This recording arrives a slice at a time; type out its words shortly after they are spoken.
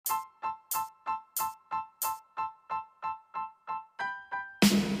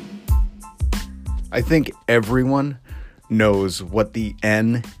I think everyone knows what the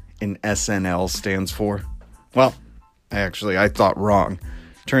N in SNL stands for. Well, actually, I thought wrong.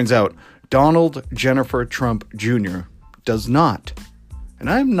 Turns out Donald Jennifer Trump Jr. does not. And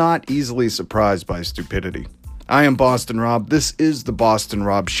I'm not easily surprised by stupidity. I am Boston Rob. This is the Boston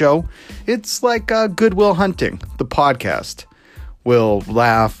Rob Show. It's like Good Will Hunting, the podcast. We'll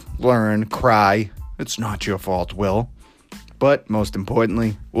laugh, learn, cry. It's not your fault, Will. But most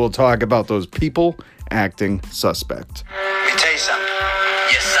importantly, we'll talk about those people acting suspect. Let me tell you something.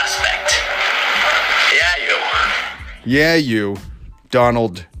 You're suspect. Yeah, you. Yeah, you.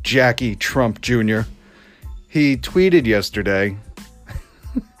 Donald Jackie Trump Jr. He tweeted yesterday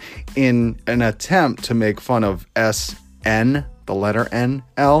in an attempt to make fun of SN, the letter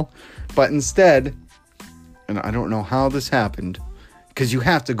N-L, but instead, and I don't know how this happened, because you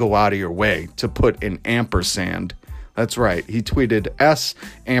have to go out of your way to put an ampersand. That's right, he tweeted S&L.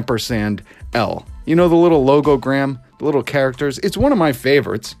 You know the little logogram, the little characters? It's one of my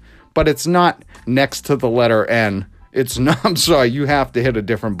favorites, but it's not next to the letter N. It's not, I'm sorry, you have to hit a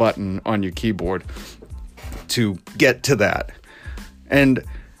different button on your keyboard to get to that. And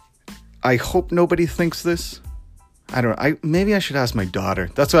I hope nobody thinks this. Maybe I should ask my daughter.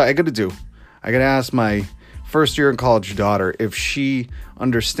 That's what I got to do. I got to ask my first year in college daughter if she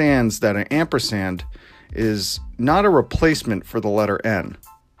understands that an ampersand is not a replacement for the letter N.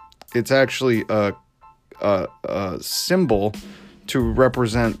 It's actually a symbol to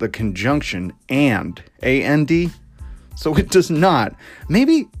represent the conjunction and, A-N-D. So it does not.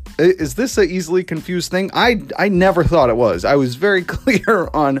 Maybe, is this an easily confused thing? I never thought it was. I was very clear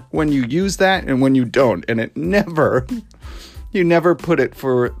on when you use that and when you don't. And you never put it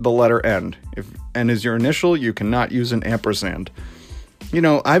for the letter N. If N is your initial, you cannot use an ampersand. You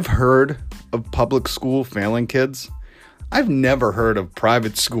know, I've heard of public school failing kids. I've never heard of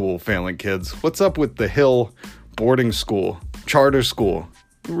private school failing kids. What's up with the Hill boarding school, charter school?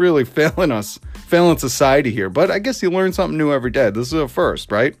 Really failing society here. But I guess you learn something new every day. This is a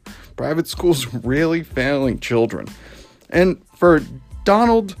first, right? Private schools really failing children. And for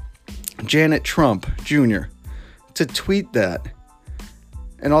Donald Janet Trump Jr. to tweet that,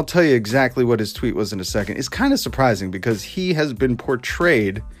 and I'll tell you exactly what his tweet was in a second, it's kind of surprising because he has been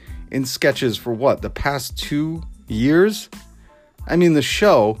portrayed in sketches for the past 2 years? I mean, the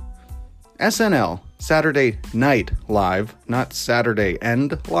show, SNL, Saturday Night Live, not Saturday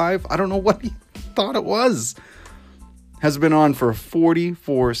End Live, I don't know what he thought it was, has been on for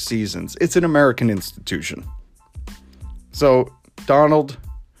 44 seasons. It's an American institution. So, Donald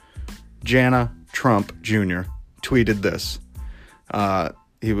Jana Trump Jr. tweeted this.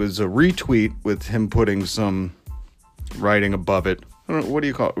 He was a retweet with him putting some writing above it. I don't know, what do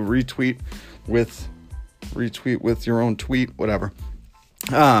you call it? Retweet with your own tweet, whatever.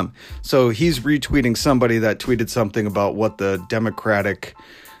 So he's retweeting somebody that tweeted something about what the Democratic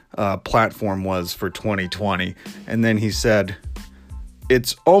platform was for 2020. And then he said,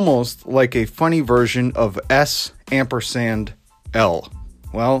 it's almost like a funny version of S&L.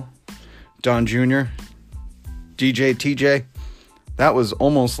 Well, Don Jr., DJ TJ, that was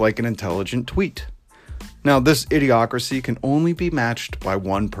almost like an intelligent tweet. Now, this idiocracy can only be matched by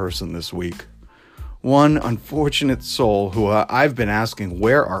one person this week. One unfortunate soul who I've been asking,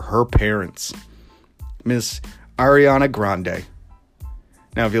 where are her parents? Miss Ariana Grande.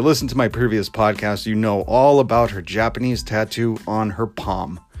 Now, if you listen to my previous podcast, you know all about her Japanese tattoo on her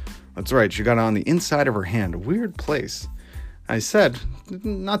palm. That's right, she got it on the inside of her hand, a weird place. I said,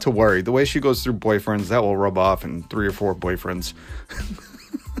 not to worry, the way she goes through boyfriends, that will rub off in 3 or 4 boyfriends.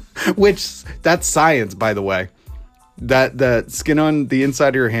 Which, that's science, by the way. That skin on the inside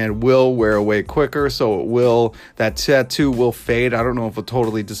of your hand will wear away quicker, so that tattoo will fade. I don't know if it'll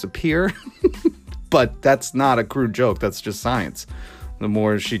totally disappear, but that's not a crude joke. That's just science. The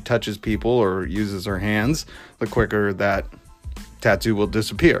more she touches people or uses her hands, the quicker that tattoo will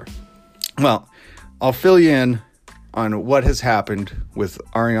disappear. Well, I'll fill you in on what has happened with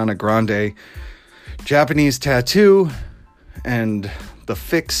Ariana Grande Japanese tattoo and the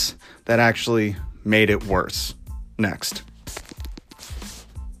fix that actually made it worse. Next.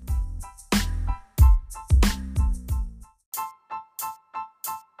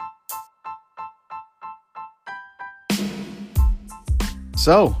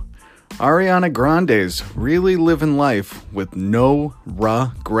 So, Ariana Grande's really living life with no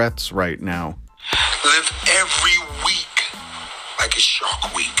regrets right now. Live every week like a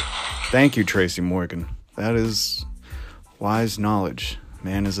shark week. Thank you, Tracy Morgan. That is wise knowledge.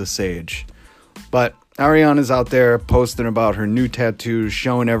 Man is a sage. But Ariana's out there posting about her new tattoos,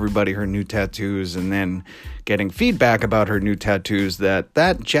 showing everybody her new tattoos, and then getting feedback about her new tattoos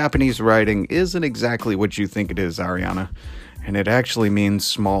that Japanese writing isn't exactly what you think it is, Ariana. And it actually means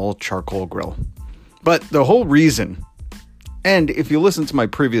small charcoal grill. But the whole reason, and if you listen to my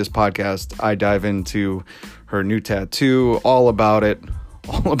previous podcast, I dive into her new tattoo, all about it,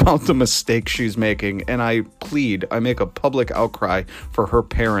 all about the mistakes she's making, and I make a public outcry for her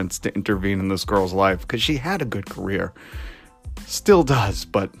parents to intervene in this girl's life, because she had a good career. Still does,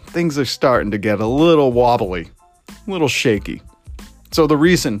 but things are starting to get a little wobbly, a little shaky. So the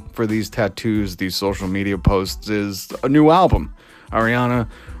reason for these tattoos, these social media posts, is a new album. Ariana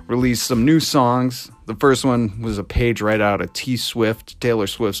released some new songs. The first one was a page right out of Taylor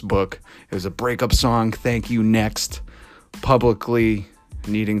Swift's book. It was a breakup song, Thank You Next, publicly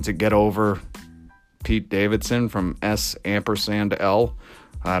needing to get over Pete Davidson from S&L.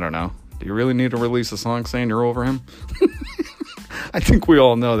 I don't know. Do you really need to release a song saying you're over him? I think we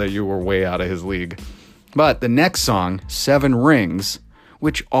all know that you were way out of his league. But the next song, 7 Rings,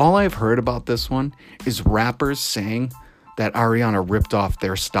 which all I've heard about this one is rappers saying that Ariana ripped off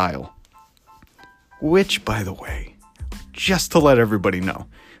their style. Which, by the way, just to let everybody know,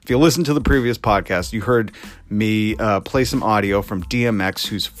 if you listen to the previous podcast, you heard me play some audio from DMX,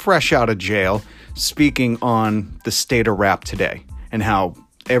 who's fresh out of jail, speaking on the state of rap today and how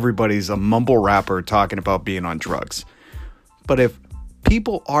everybody's a mumble rapper talking about being on drugs. But if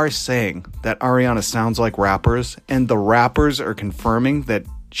people are saying that Ariana sounds like rappers and the rappers are confirming that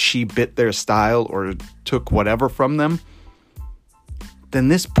she bit their style or took whatever from them, then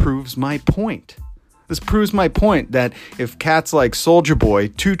this proves my point. This proves my point that if cats like Soulja Boy,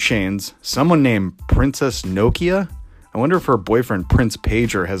 2 Chainz, someone named Princess Nokia, I wonder if her boyfriend Prince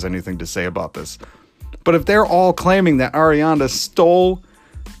Pager has anything to say about this. But if they're all claiming that Ariana stole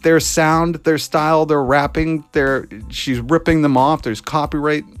their sound, their style, their rapping, she's ripping them off, there's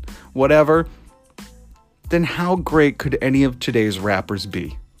copyright, whatever, then how great could any of today's rappers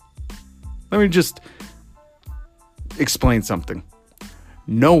be? Let me just explain something.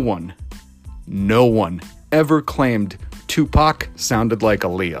 No one ever claimed Tupac sounded like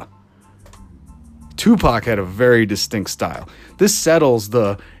Aaliyah. Tupac had a very distinct style. This settles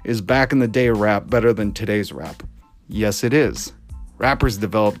is back in the day rap better than today's rap? Yes, it is. Rappers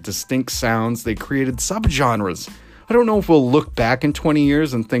developed distinct sounds. They created subgenres. I don't know if we'll look back in 20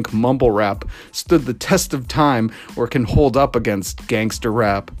 years and think mumble rap stood the test of time or can hold up against gangster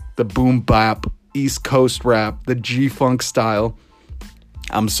rap, the boom bap, East Coast rap, the G-funk style.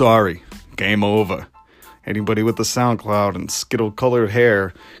 I'm sorry. Game over. Anybody with a SoundCloud and skittle-colored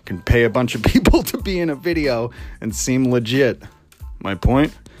hair can pay a bunch of people to be in a video and seem legit. My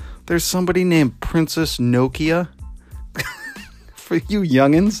point? There's somebody named Princess Nokia. For you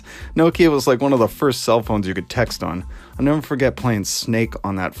youngins, Nokia was like one of the first cell phones you could text on. I'll never forget playing Snake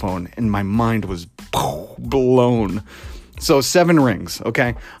on that phone, and my mind was blown. So 7 Rings,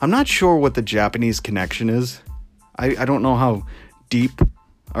 okay? I'm not sure what the Japanese connection is. I don't know how deep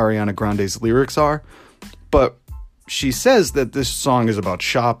Ariana Grande's lyrics are, but she says that this song is about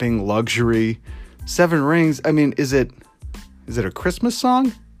shopping, luxury. 7 Rings, I mean, is it a Christmas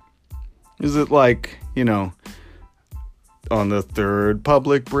song? Is it like, on the 3rd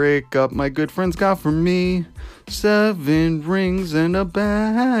public breakup my good friends got for me, 7 rings and a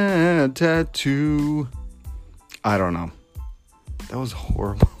bad tattoo. I don't know. That was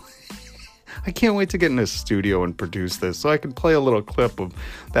horrible. I can't wait to get in a studio and produce this so I can play a little clip of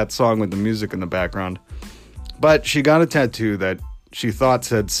that song with the music in the background. But she got a tattoo that she thought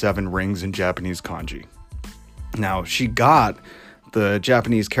said 7 rings in Japanese kanji. Now, she got the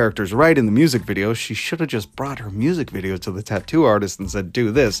Japanese characters right in the music video. She should have just brought her music video to the tattoo artist and said,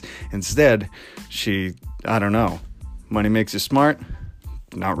 do this. Instead, I don't know. Money makes you smart?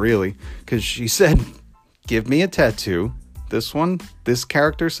 Not really. Because she said, give me a tattoo. This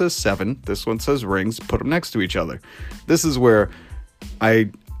character says 7. This one says rings. Put them next to each other. This is where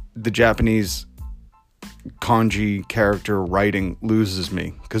the Japanese kanji character writing loses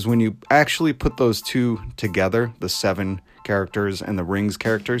me. Because when you actually put those two together, the 7 characters and the rings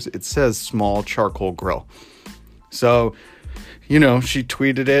characters, it says small charcoal grill. So, she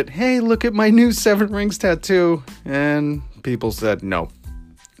tweeted it, hey, look at my new 7 rings tattoo. And people said, no.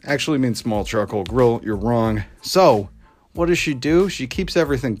 Actually means small charcoal grill. You're wrong. So, what does she do? She keeps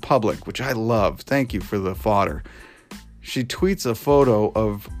everything public, which I love. Thank you for the fodder. She tweets a photo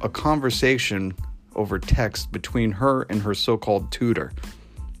of a conversation over text between her and her so-called tutor.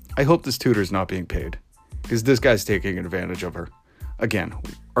 I hope this tutor's not being paid, because this guy's taking advantage of her. Again,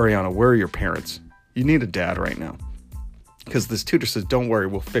 Ariana, where are your parents? You need a dad right now. Because this tutor says, don't worry,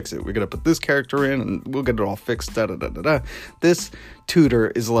 we'll fix it. We're going to put this character in and we'll get it all fixed. Da, da, da, da, da. This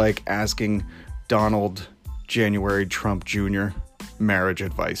tutor is like asking Donald January Trump Jr. marriage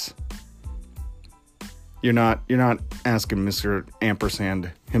advice. You're not asking Mr.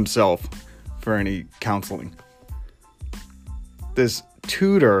 Ampersand himself for any counseling. This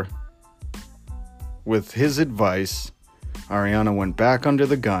tutor, with his advice, Ariana went back under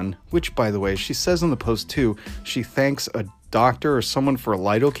the gun, which, by the way, she says in the post too, she thanks a doctor or someone for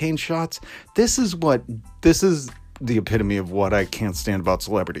lidocaine shots. This is the epitome of what I can't stand about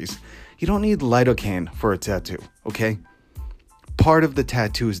celebrities. You don't need lidocaine for a tattoo, okay? Part of the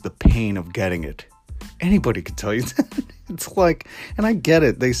tattoo is the pain of getting it. Anybody could tell you that. It's like, and I get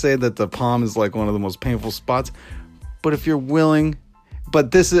it. They say that the palm is like one of the most painful spots. But if you're willing,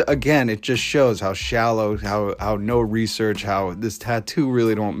 but this is, again, it just shows how shallow, how no research, how this tattoo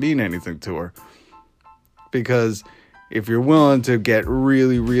really don't mean anything to her. Because if you're willing to get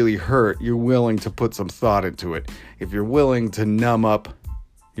really, really hurt, you're willing to put some thought into it. If you're willing to numb up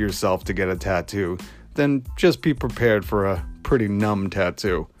yourself to get a tattoo, then just be prepared for a pretty numb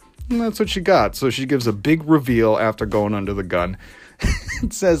tattoo. And that's what she got. So she gives a big reveal after going under the gun.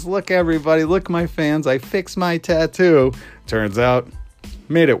 It says, look, everybody, look, my fans, I fixed my tattoo. Turns out,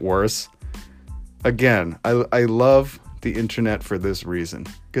 made it worse. Again, I love the internet for this reason,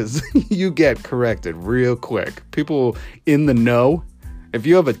 because you get corrected real quick. People in the know, if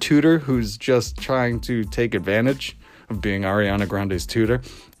you have a tutor who's just trying to take advantage of being Ariana Grande's tutor,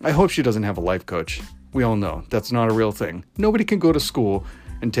 I hope she doesn't have a life coach. We all know that's not a real thing. Nobody can go to school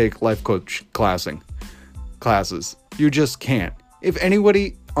and take life coach classes. You just can't. If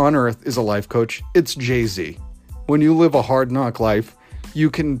anybody on earth is a life coach, it's Jay-Z. When you live a hard knock life, you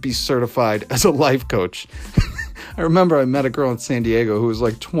can be certified as a life coach. I remember I met a girl in San Diego who was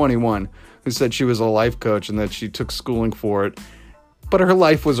like 21 who said she was a life coach and that she took schooling for it. But her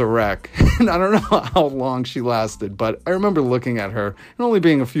life was a wreck. And I don't know how long she lasted, but I remember looking at her and only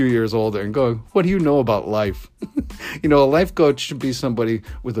being a few years older and going, what do you know about life? You know, a life coach should be somebody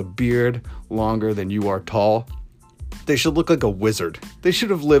with a beard longer than you are tall. They should look like a wizard. They should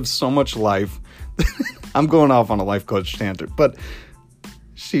have lived so much life. I'm going off on a life coach standard, but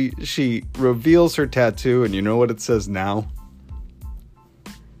she reveals her tattoo, and you know what it says now?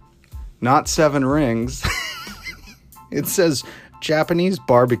 Not 7 rings. It says Japanese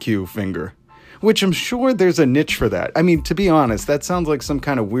barbecue finger, which I'm sure there's a niche for that. I mean, to be honest, that sounds like some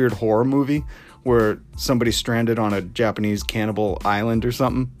kind of weird horror movie where somebody's stranded on a Japanese cannibal island or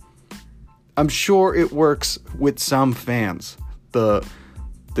something. I'm sure it works with some fans. The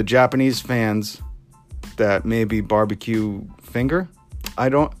Japanese fans that maybe barbecue finger.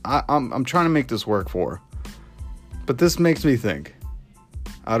 I'm trying to make this work for her. But this makes me think,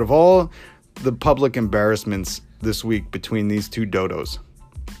 out of all the public embarrassments this week between these two dodos,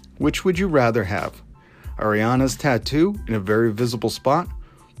 which would you rather have? Ariana's tattoo in a very visible spot,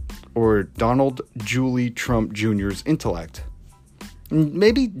 or Donald Julie Trump Jr.'s intellect?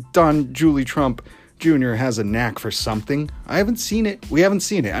 Maybe Don Julie Trump Jr. has a knack for something. I haven't seen it. We haven't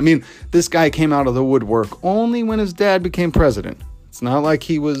seen it. I mean, this guy came out of the woodwork only when his dad became president. It's not like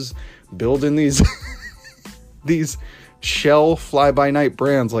he was building these these shell fly-by-night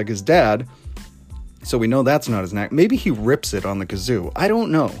brands like his dad. So we know that's not his knack. Maybe he rips it on the kazoo. I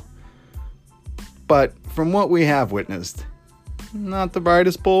don't know. But from what we have witnessed, not the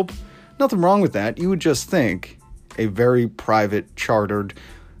brightest bulb. Nothing wrong with that. You would just think a very private, chartered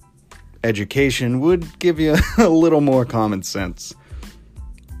education would give you a little more common sense.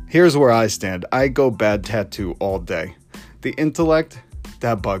 Here's where I stand. I go bad tattoo all day. The intellect,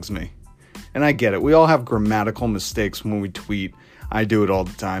 that bugs me. And I get it. We all have grammatical mistakes when we tweet. I do it all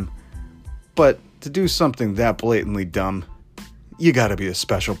the time. But to do something that blatantly dumb, you gotta be a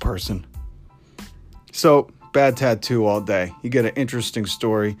special person. So, bad tattoo all day. You get an interesting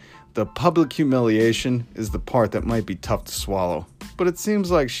story. The public humiliation is the part that might be tough to swallow. But it seems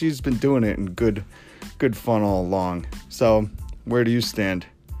like she's been doing it in good fun all along. So, where do you stand?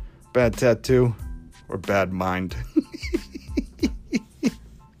 Bad tattoo or bad mind?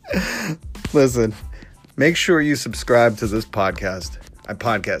 Listen, make sure you subscribe to this podcast. I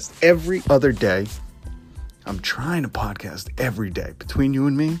podcast every other day. I'm trying to podcast every day between you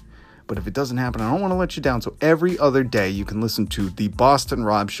and me. But if it doesn't happen, I don't want to let you down. So every other day you can listen to the Boston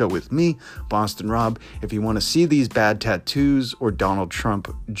Rob Show with me, Boston Rob. If you want to see these bad tattoos or Donald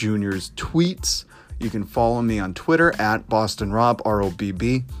Trump Jr.'s tweets, you can follow me on Twitter at Boston Rob,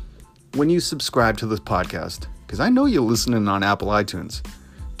 ROBB. When you subscribe to this podcast, because I know you're listening on Apple iTunes,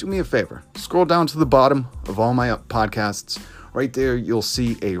 do me a favor. Scroll down to the bottom of all my podcasts. Right there, you'll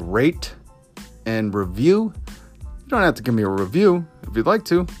see a rate and review. don't have to give me a review. If you'd like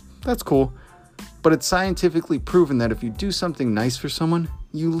to, that's cool. But it's scientifically proven that if you do something nice for someone,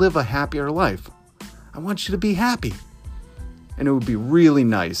 you live a happier life. I want you to be happy. And it would be really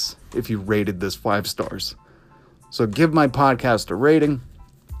nice if you rated this 5 stars. So give my podcast a rating,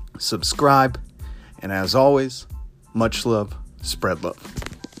 subscribe, and as always, much love, spread love.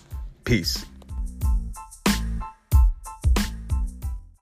 Peace.